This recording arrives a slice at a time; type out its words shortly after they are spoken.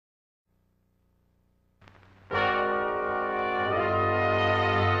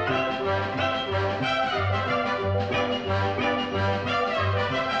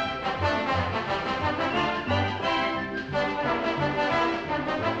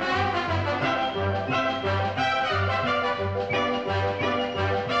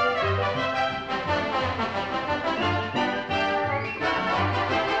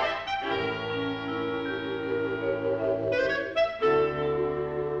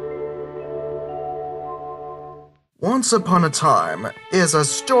Once Upon a Time is a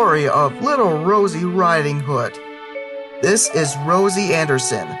story of Little Rosie Riding Hood. This is Rosie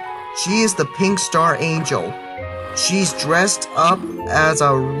Anderson. She is the Pink Star Angel. She's dressed up as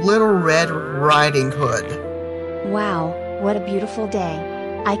a Little Red Riding Hood. Wow, what a beautiful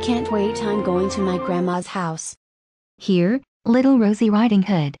day. I can't wait, I'm going to my grandma's house. Here, Little Rosie Riding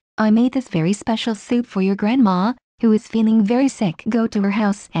Hood, I made this very special soup for your grandma, who is feeling very sick. Go to her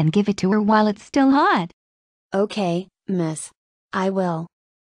house and give it to her while it's still hot. Okay, miss. I will.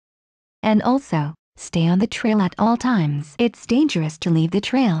 And also, stay on the trail at all times. It's dangerous to leave the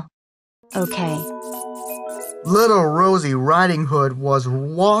trail. Okay. Little Rosie Riding Hood was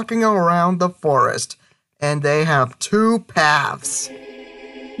walking around the forest, and they have two paths.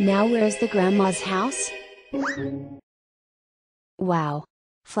 Now where's the grandma's house? Wow.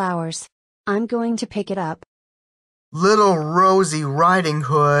 Flowers. I'm going to pick it up. Little Rosie Riding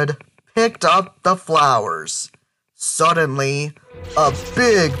Hood picked up the flowers. Suddenly, a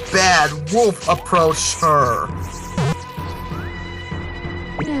big bad wolf approached her.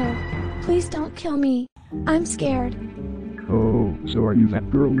 No, please don't kill me. I'm scared. Oh, so are you that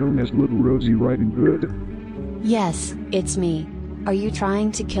girl known as Little Rosie Riding Hood? Yes, it's me. Are you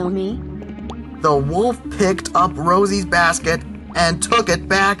trying to kill me? The wolf picked up Rosie's basket and took it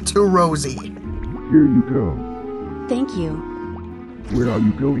back to Rosie. Here you go. Thank you. Where are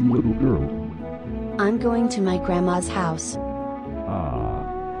you going, little girl? I'm going to my grandma's house.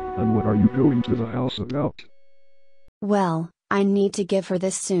 Ah, and what are you going to the house about? Well, I need to give her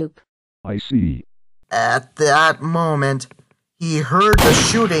this soup. I see. At that moment, he heard the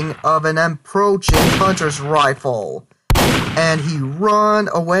shooting of an approaching hunter's rifle, and he ran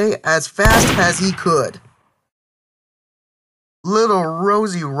away as fast as he could. Little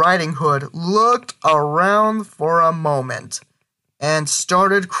Rosie Riding Hood looked around for a moment and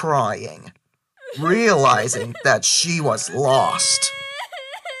started crying, realizing that she was lost.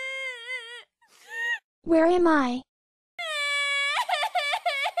 Where am I?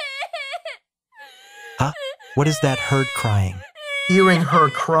 Huh? What is that herd crying? Hearing her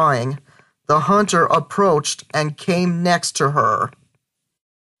crying, the hunter approached and came next to her.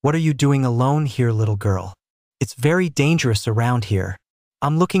 What are you doing alone here, little girl? It's very dangerous around here.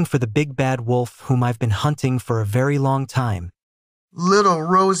 I'm looking for the big bad wolf whom I've been hunting for a very long time. Little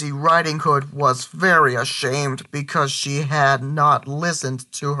Rosie Riding Hood was very ashamed because she had not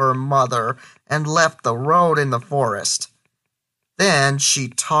listened to her mother and left the road in the forest. Then she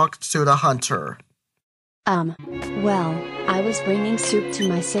talked to the hunter. Well, I was bringing soup to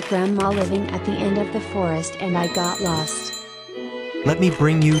my sick grandma living at the end of the forest and I got lost. Let me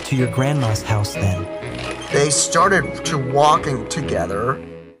bring you to your grandma's house then. They started to walking together,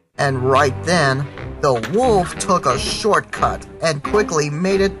 and right then, the wolf took a shortcut and quickly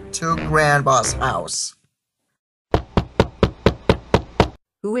made it to Grandma's house.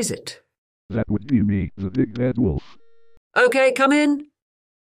 Who is it? That would be me, the big bad wolf. Okay, come in.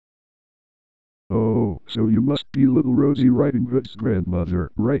 Oh, so you must be Little Rosie Riding Hood's grandmother,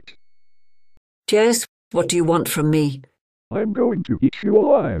 right? Yes, what do you want from me? I'm going to eat you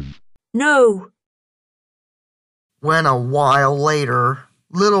alive. No. When a while later,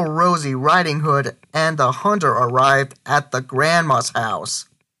 Little Rosie Riding Hood and the hunter arrived at the grandma's house.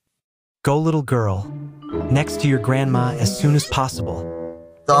 Go, little girl. Next to your grandma as soon as possible.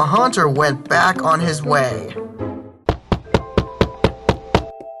 The hunter went back on his way.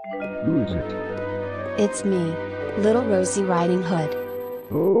 Who is it? It's me, Little Rosie Riding Hood.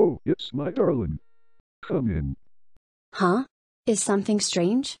 Oh, it's my darling. Come in. Huh? Is something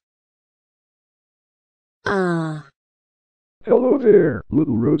strange? Hello there,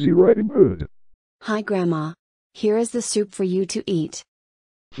 Little Rosie Riding Hood. Hi, Grandma. Here is the soup for you to eat.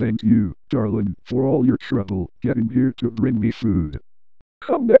 Thank you, darling, for all your trouble getting here to bring me food.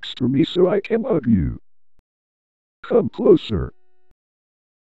 Come next to me so I can hug you. Come closer.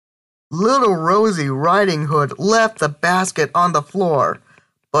 Little Rosie Riding Hood left the basket on the floor,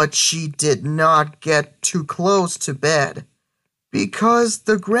 but she did not get too close to bed, because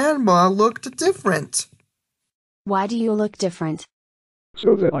the grandma looked different. Why do you look different?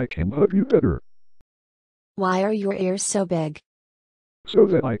 So that I can hug you better. Why are your ears so big? So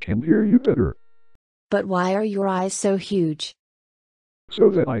that I can hear you better. But why are your eyes so huge? So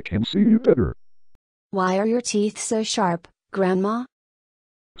that I can see you better. Why are your teeth so sharp, Grandma?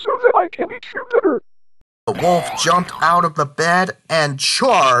 So that I can eat you better. The wolf jumped out of the bed and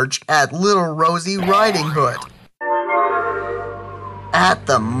charged at Little Rosie Riding Hood. At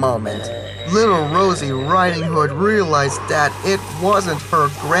the moment, Little Rosie Riding Hood realized that it wasn't her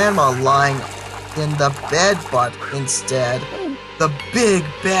grandma lying in the bed, but instead, the big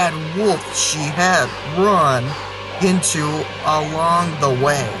bad wolf she had run into along the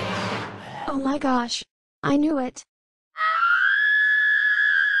way. Oh my gosh. I knew it.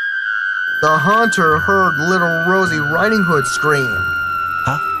 The hunter heard Little Rosie Riding Hood scream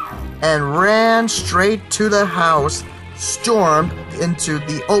and ran straight to the house, stormed into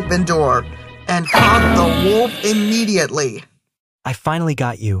the open door, and caught the wolf immediately. I finally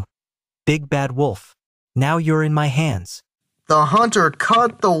got you. Big bad wolf. Now you're in my hands. The hunter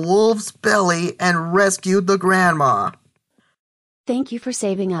cut the wolf's belly and rescued the grandma. Thank you for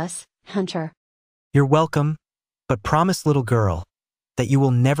saving us, Hunter. You're welcome, but promise, little girl, that you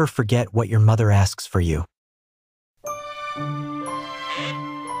will never forget what your mother asks for you.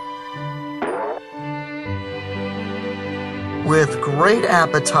 With great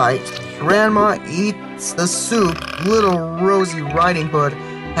appetite, Grandma eats the soup Little Rosie Riding Hood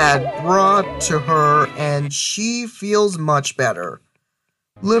had brought to her, and she feels much better.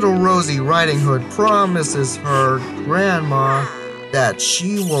 Little Rosie Riding Hood promises her grandma that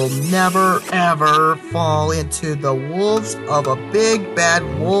she will never ever fall into the wolves of a big bad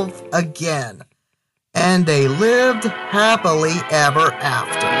wolf again. And they lived happily ever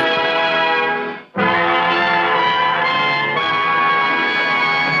after.